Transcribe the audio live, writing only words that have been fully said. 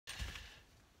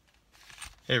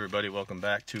Hey everybody, welcome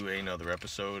back to another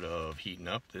episode of Heating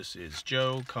Up. This is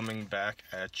Joe coming back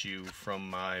at you from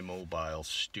my mobile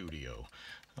studio.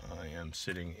 I am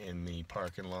sitting in the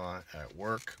parking lot at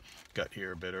work. Got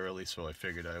here a bit early, so I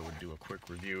figured I would do a quick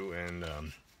review. And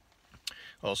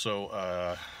also,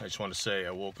 I just want to say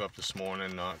I woke up this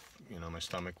morning, my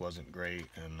stomach wasn't great,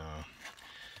 and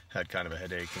had kind of a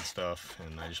headache and stuff,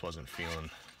 and I just wasn't feeling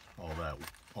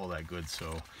all that good.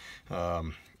 So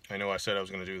I know I said I was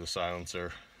going to do the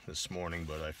silencer this morning,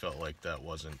 but I felt like that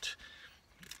wasn't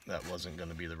going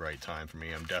to be the right time for me.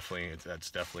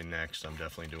 That's definitely next. I'm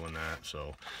definitely doing that.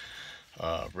 So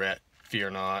Rhett, fear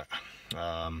not.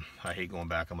 I hate going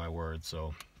back on my word,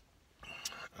 so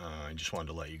I just wanted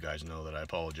to let you guys know that I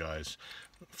apologize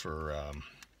for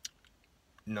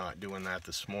not doing that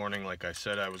this morning like I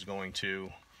said I was going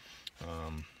to.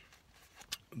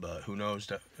 But who knows,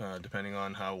 depending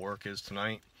on how work is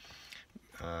tonight.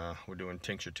 We're doing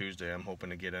Tincture Tuesday. I'm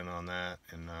hoping to get in on that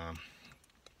and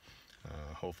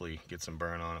hopefully get some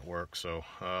burn on at work. So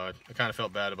I kind of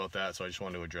felt bad about that, so I just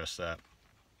wanted to address that.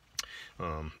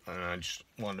 And I just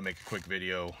wanted to make a quick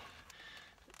video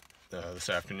this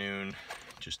afternoon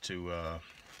just to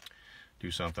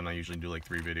do something. I usually do like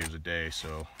 3 videos a day,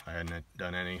 so I hadn't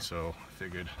done any, so I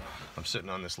figured I'm sitting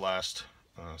on this last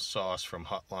sauce from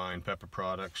Hotline Pepper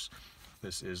Products.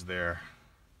 This is their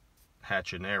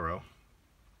Hatchanero.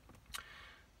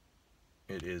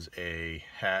 It is a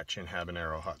Hatch and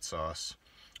Habanero hot sauce.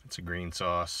 It's a green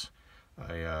sauce.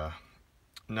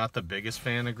 Not the biggest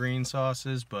fan of green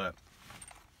sauces, but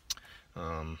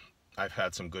I've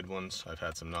had some good ones. I've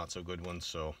had some not so good ones,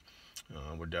 so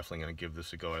we're definitely going to give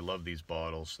this a go. I love these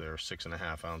bottles. They're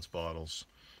 6.5 ounce bottles.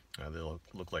 They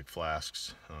look like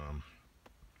flasks.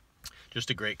 Just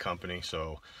a great company,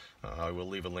 so I will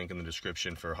leave a link in the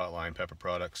description for Hotline Pepper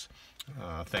Products.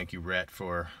 Thank you, Rhett,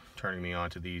 for turning me on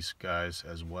to these guys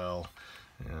as well.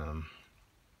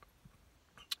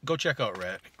 Go check out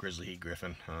Rhett, Grizzly Heat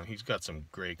Griffin. He's got some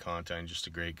great content, just a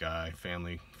great guy,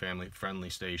 family friendly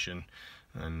station,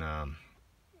 and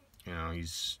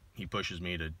he pushes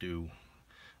me to do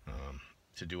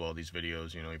all these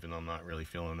videos, even though I'm not really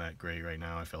feeling that great right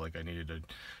now. I felt like I needed to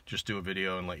just do a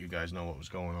video and let you guys know what was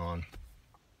going on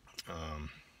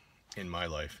in my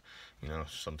life.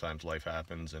 Sometimes life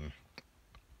happens and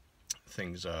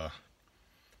things,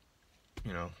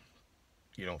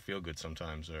 you don't feel good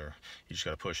sometimes, or you just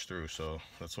got to push through. So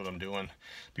that's what I'm doing.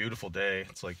 Beautiful day.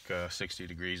 It's like 60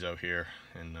 degrees out here,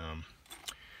 and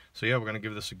so yeah, we're gonna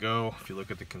give this a go. If you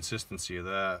look at the consistency of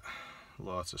that,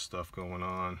 lots of stuff going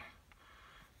on.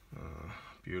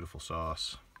 Beautiful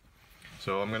sauce.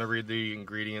 So I'm going to read the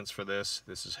ingredients for this.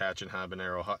 This is Hatch and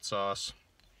Habanero hot sauce.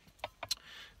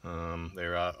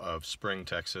 They're out of Spring,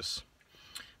 Texas.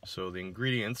 So the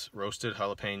ingredients: roasted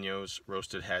jalapenos,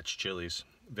 roasted Hatch chilies,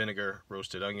 vinegar,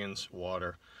 roasted onions,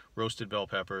 water, roasted bell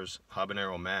peppers,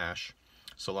 habanero mash,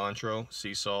 cilantro,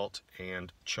 sea salt,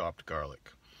 and chopped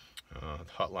garlic.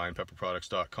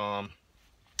 HotlinePepperProducts.com.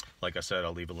 Like I said,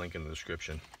 I'll leave a link in the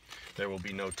description. There will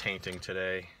be no tainting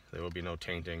today. There will be no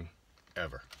tainting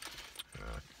ever.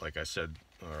 Like I said,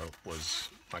 or was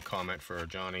my comment for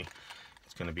Johnny,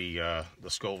 it's going to be the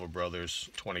Scoville Brothers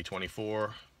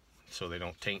 2024, so they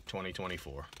don't taint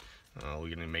 2024. We're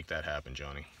going to make that happen,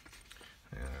 Johnny.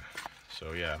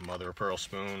 So yeah, mother of pearl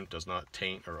spoon does not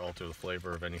taint or alter the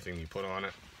flavor of anything you put on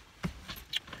it.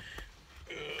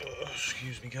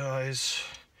 Excuse me, guys.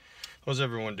 How's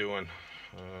everyone doing?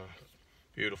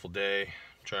 Beautiful day.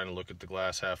 I'm trying to look at the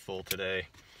glass half full today.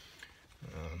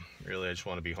 Really, I just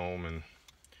want to be home and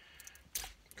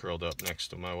curled up next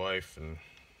to my wife and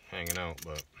hanging out,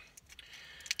 but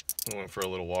I went for a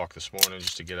little walk this morning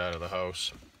just to get out of the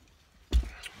house.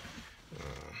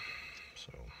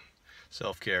 So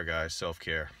self-care, guys,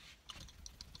 self-care.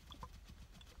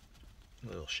 A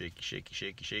little shaky, shaky,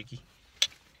 shaky, shaky.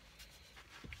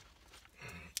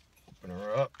 Open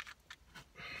her up.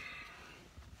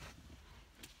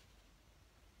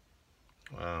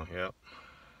 Wow, yep.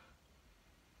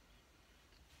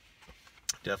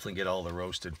 Definitely get all the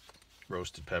roasted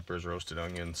peppers, roasted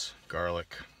onions,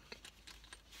 garlic.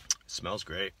 It smells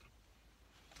great.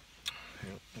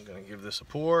 I'm gonna give this a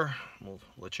pour. We'll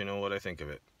let you know what I think of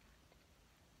it.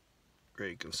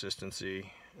 Great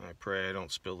consistency. I pray I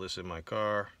don't spill this in my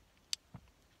car.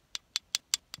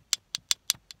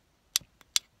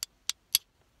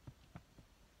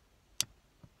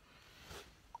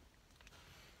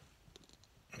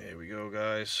 There we go,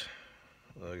 guys.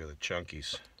 Look at the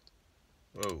chunkies.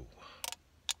 Whoa.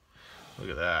 Look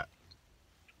at that.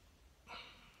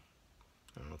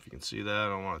 I don't know if you can see that. I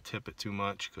don't want to tip it too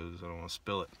much because I don't want to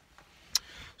spill it.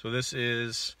 So this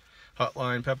is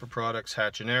Hotline Pepper Products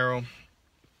Hatchanero.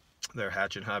 Their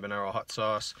Habanero hot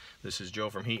sauce. This is Joe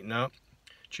from Heating Up.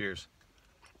 Cheers.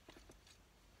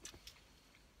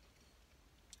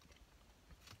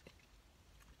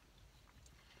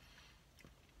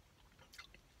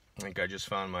 I think I just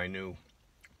found my new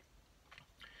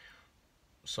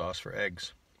sauce for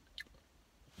eggs.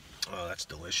 Oh, that's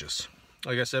delicious.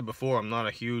 Like I said before, I'm not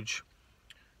a huge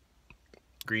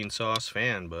green sauce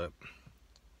fan, but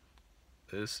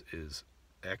this is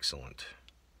excellent.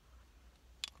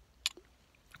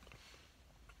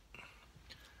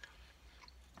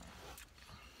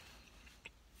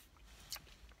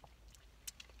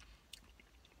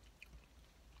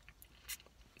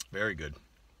 Very good.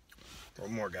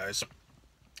 One more, guys.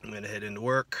 I'm gonna head into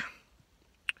work,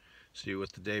 see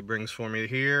what the day brings for me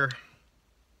here.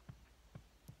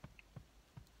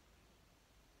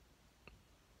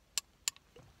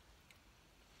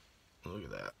 Look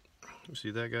at that. You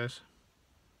see that, guys?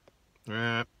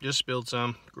 Just spilled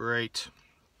some. Great.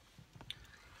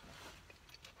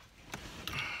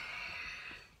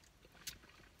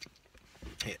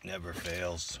 It never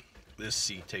fails. This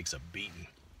seat takes a beating.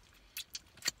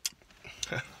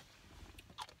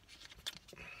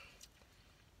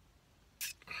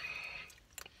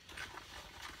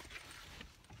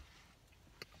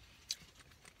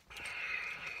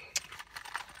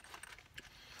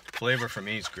 Flavor for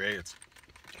me is great.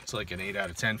 It's like an 8 out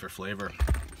of 10 for flavor.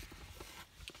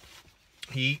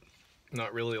 Heat,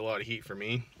 not really a lot of heat for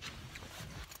me.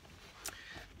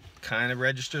 Kind of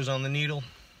registers on the needle,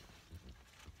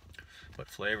 but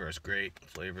flavor is great.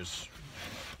 It's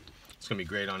gonna be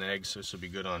great on eggs. This will be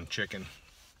good on chicken,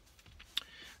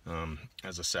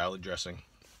 as a salad dressing.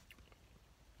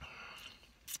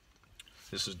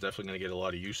 This is definitely gonna get a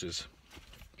lot of uses.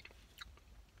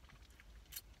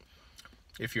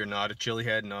 If you're not a chili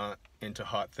head, not into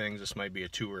hot things, this might be a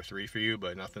 2 or 3 for you,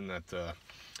 but nothing that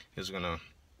is gonna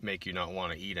make you not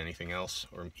want to eat anything else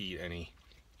or eat any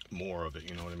more of it,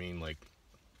 you know what I mean? Like,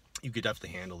 you could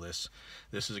definitely handle this.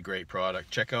 This is a great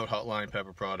product. Check out Hotline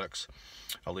Pepper Products.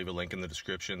 I'll leave a link in the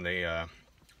description.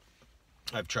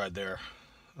 I've tried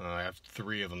I have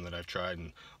 3 of them that I've tried,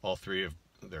 and all 3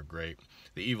 they're great.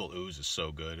 The Evil Ooze is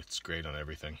so good. It's great on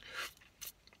everything.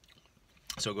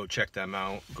 So go check them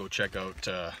out. Go check out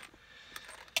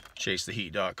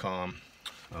chasetheheat.com.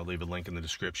 I'll leave a link in the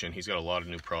description. He's got a lot of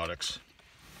new products.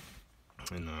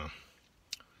 And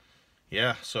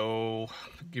yeah, so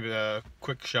give a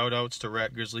quick shout outs to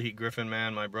Rat Grizzly Heat Griffin,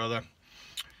 man, my brother.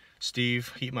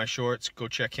 Steve, Heat My Shorts, go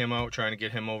check him out. Trying to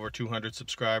get him over 200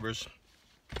 subscribers.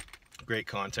 Great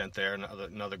content there.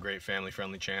 Another great family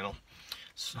friendly channel.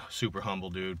 Super humble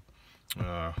dude.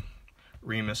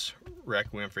 Remus,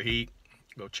 Requiem for Heat.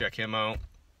 Go check him out.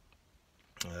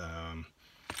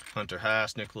 Hunter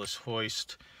Haas, Nicholas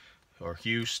Hoist, or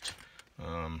Hust,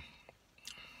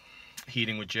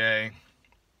 Heating with Jay,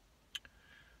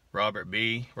 Robert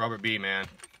B, man,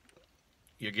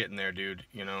 you're getting there, dude.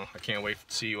 You know, I can't wait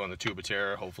to see you on the Tuba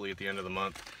Terra, hopefully at the end of the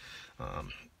month.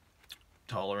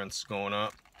 Tolerance going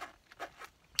up.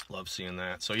 Love seeing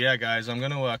that. So yeah, guys, I'm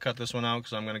gonna cut this one out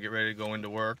because I'm gonna get ready to go into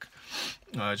work.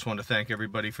 I just want to thank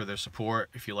everybody for their support.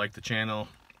 If you like the channel,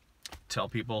 tell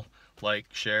people, like,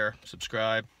 share,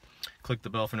 subscribe, click the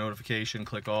bell for notification,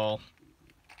 click all,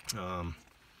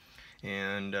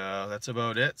 and that's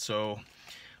about it. So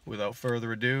without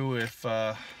further ado, if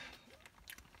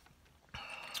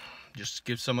just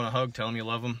give someone a hug, tell them you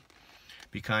love them,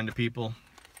 be kind to people,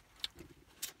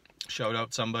 shout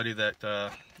out somebody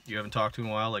that you haven't talked to in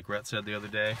a while, like Rhett said the other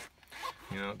day.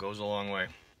 You know, it goes a long way.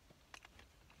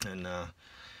 And I'm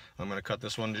going to cut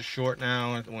this one just short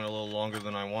now. It went a little longer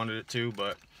than I wanted it to,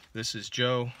 but this is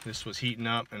Joe. This was Heating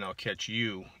Up, and I'll catch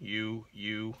you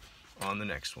on the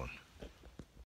next one.